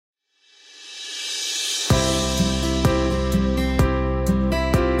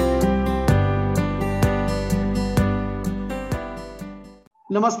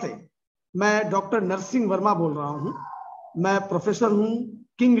नमस्ते, मैं डॉक्टर नरसिंह वर्मा बोल रहा हूं। मैं प्रोफेसर हूं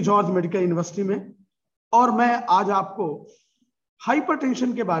किंग जॉर्ज मेडिकल यूनिवर्सिटी में और मैं आज आपको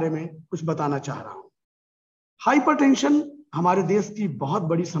हाइपरटेंशन के बारे में कुछ बताना चाह रहा हूं। हाइपरटेंशन हमारे देश की बहुत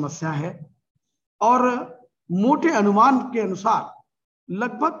बड़ी समस्या है और मोटे अनुमान के अनुसार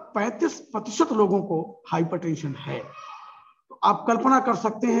लगभग 35% लोगों को हाइपरटेंशन है। तो आप कल्पना कर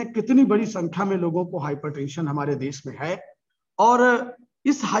सकते हैं कितनी बड़ी संख्या में लोगों को हाइपरटेंशन हमारे देश में है। और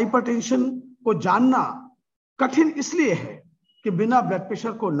इस हाइपरटेंशन को जानना कठिन इसलिए है कि बिना ब्लड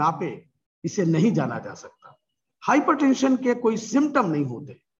प्रेशर को नापे इसे नहीं जाना जा सकता। हाइपरटेंशन के कोई सिम्टम नहीं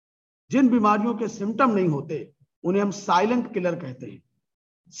होते। जिन बीमारियों के सिम्टम नहीं होते उन्हें हम साइलेंट किलर कहते हैं।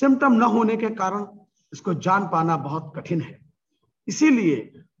 सिम्टम न होने के कारण इसको जान पाना बहुत कठिन है।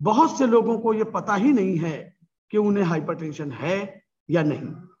 इसीलिए बहुत से लोगों को यह पता ही नहीं है कि उन्हें हाइपरटेंशन है या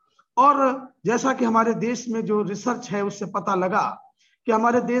नहीं। और जैसा कि हमारे देश में जो रिसर्च है उससे पता लगा कि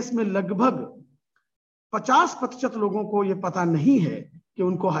हमारे देश में लगभग 50% लोगों को यह पता नहीं है कि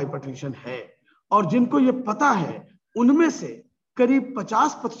उनको हाइपरटेंशन है, और जिनको यह पता है उनमें से करीब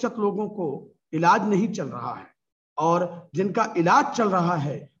 50% लोगों को इलाज नहीं चल रहा है, और जिनका इलाज चल रहा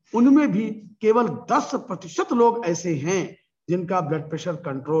है उनमें भी केवल 10% लोग ऐसे हैं जिनका ब्लड प्रेशर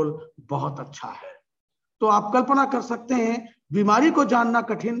कंट्रोल बहुत अच्छा है। तो आप कल्पना कर सकते हैं, बीमारी को जानना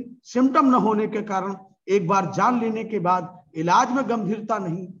कठिन, सिम्टम न होने के कारण एक बार जान लेने के बाद इलाज में गंभीरता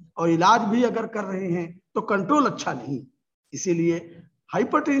नहीं, और इलाज भी अगर कर रहे हैं तो कंट्रोल अच्छा नहीं। इसीलिए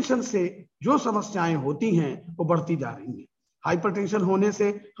हाइपरटेंशन से जो समस्याएं होती हैं वो बढ़ती जा रही हैं। हाइपरटेंशन होने से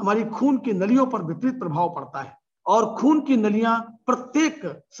हमारी खून की नलियों पर विपरीत प्रभाव पड़ता है, और खून की नलियां प्रत्येक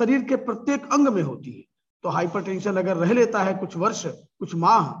शरीर के प्रत्येक अंग में होती है। तो हाइपरटेंशन अगर रह लेता है कुछ वर्ष, कुछ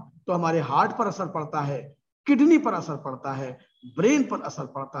माह, तो हमारे हार्ट पर असर पड़ता है, किडनी पर असर पड़ता है, ब्रेन पर असर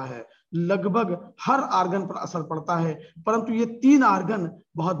पड़ता है, लगभग हर आर्गन पर असर पड़ता है। परंतु ये 3 आर्गन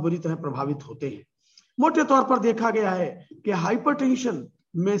बहुत बुरी तरह प्रभावित होते हैं। मोटे तौर पर देखा गया है कि हाइपरटेंशन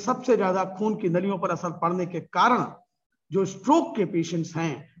में सबसे ज्यादा खून की नलियों पर असर पड़ने के कारण जो स्ट्रोक के पेशेंट्स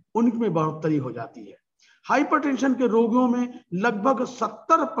हैं उनमें बढ़ोतरी हो जाती है। हाइपरटेंशन के रोगियों में लगभग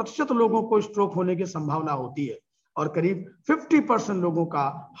 70% लोगों को स्ट्रोक होने की संभावना होती है, और करीब 50% लोगों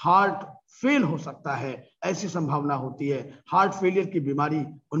का हार्ट फेल हो सकता है, ऐसी संभावना होती है। हार्ट फेलियर की बीमारी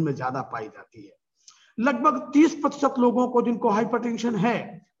उनमें ज्यादा पाई जाती है। लगभग 30% लोगों को जिनको हाइपरटेंशन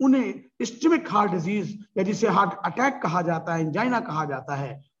है उन्हें इस्केमिक हार्ट डिजीज, या जिसे हार्ट अटैक कहा जाता है, एंजाइना कहा जाता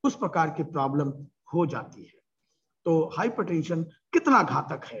है, उस प्रकार की प्रॉब्लम हो जाती है। तो हाइपरटेंशन कितना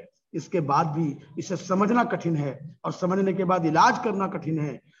घातक है इसके बाद भी इसे समझना कठिन है, और समझने के बाद इलाज करना कठिन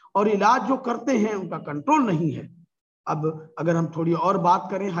है, और इलाज जो करते हैं उनका कंट्रोल नहीं है। अब अगर हम थोड़ी और बात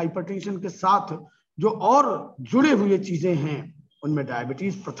करें, हाइपरटेंशन के साथ जो और जुड़े हुए चीजें हैं उनमें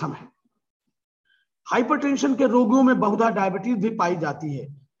डायबिटीज प्रथम है। हाइपरटेंशन के रोगियों में बहुधा डायबिटीज भी पाई जाती है,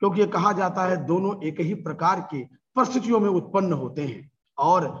 क्योंकि ये कहा जाता है दोनों एक ही प्रकार की परिस्थितियों में उत्पन्न होते हैं,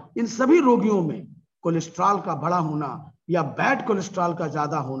 और इन सभी रोगियों में कोलेस्ट्रॉल का बढ़ा होना या बैड कोलेस्ट्रॉल का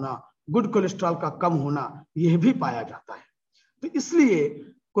ज्यादा होना, गुड कोलेस्ट्रॉल का कम होना, यह भी पाया जाता है। तो इसलिए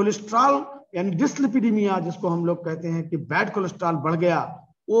कोलेस्ट्रॉल यानी डिस्लिपिडीमिया, जिसको हम लोग कहते हैं कि बैड कोलेस्ट्रॉल बढ़ गया,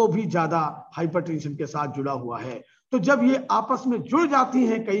 वो भी ज्यादा हाइपरटेंशन के साथ जुड़ा हुआ है। तो जब ये आपस में जुड़ जाती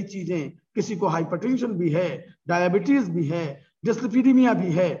हैं कई चीजें, किसी को हाइपरटेंशन भी है, डायबिटीज भी है, डिस्लिपिडीमिया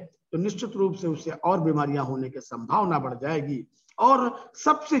भी है, तो निश्चित रूप से उससे और बीमारियां होने की संभावना बढ़ जाएगी। और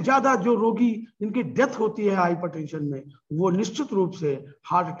सबसे ज्यादा जो रोगी जिनकी डेथ होती है हाइपरटेंशन में, वो निश्चित रूप से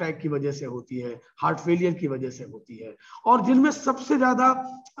हार्ट अटैक की वजह से होती है, हार्ट फेलियर की वजह से होती है। और जिनमें सबसे ज्यादा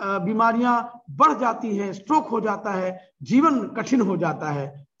बीमारियां बढ़ जाती हैं, स्ट्रोक हो जाता है, जीवन कठिन हो जाता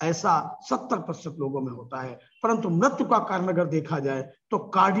है, ऐसा 70% लोगों में होता है। परंतु मृत्यु का कारण अगर देखा जाए तो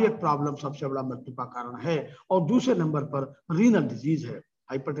कार्डियक प्रॉब्लम सबसे बड़ा मृत्यु का कारण है, और दूसरे नंबर पर रीनल डिजीज है।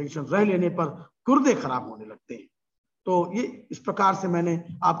 हाइपरटेंशन रह लेने पर गुर्दे खराब होने लगते हैं। तो ये इस प्रकार से मैंने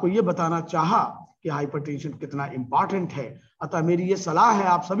आपको ये बताना चाहा कि हाइपरटेंशन कितना इंपॉर्टेंट है। अतः मेरी ये सलाह है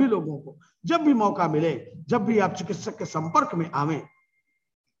आप सभी लोगों को, जब भी मौका मिले, जब भी आप चिकित्सक के संपर्क में आवें,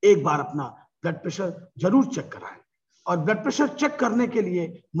 एक बार अपना ब्लड प्रेशर जरूर चेक कराएं। और ब्लड प्रेशर चेक करने के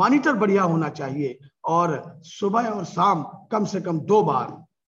लिए मॉनिटर बढ़िया होना चाहिए, और सुबह और शाम कम से कम 2 बार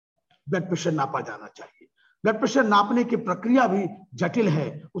ब्लड प्रेशर नापा जाना चाहिए। ब्लड प्रेशर नापने की प्रक्रिया भी जटिल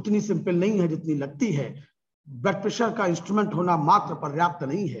है, उतनी सिंपल नहीं है जितनी लगती है। ब्लड प्रेशर का इंस्ट्रूमेंट होना मात्र पर्याप्त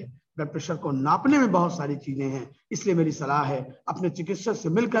नहीं है, ब्लड प्रेशर को नापने में बहुत सारी चीजें हैं। इसलिए मेरी सलाह है अपने चिकित्सक से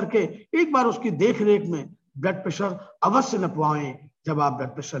मिल करके एक बार उसकी देखरेख में ब्लड प्रेशर अवश्य नपवाएं। जब आप ब्लड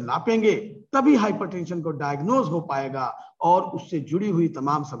प्रेशर नापेंगे तभी हाइपरटेंशन को डायग्नोज हो पाएगा, और उससे जुड़ी हुई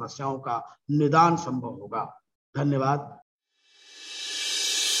तमाम समस्याओं का निदान संभव होगा। धन्यवाद।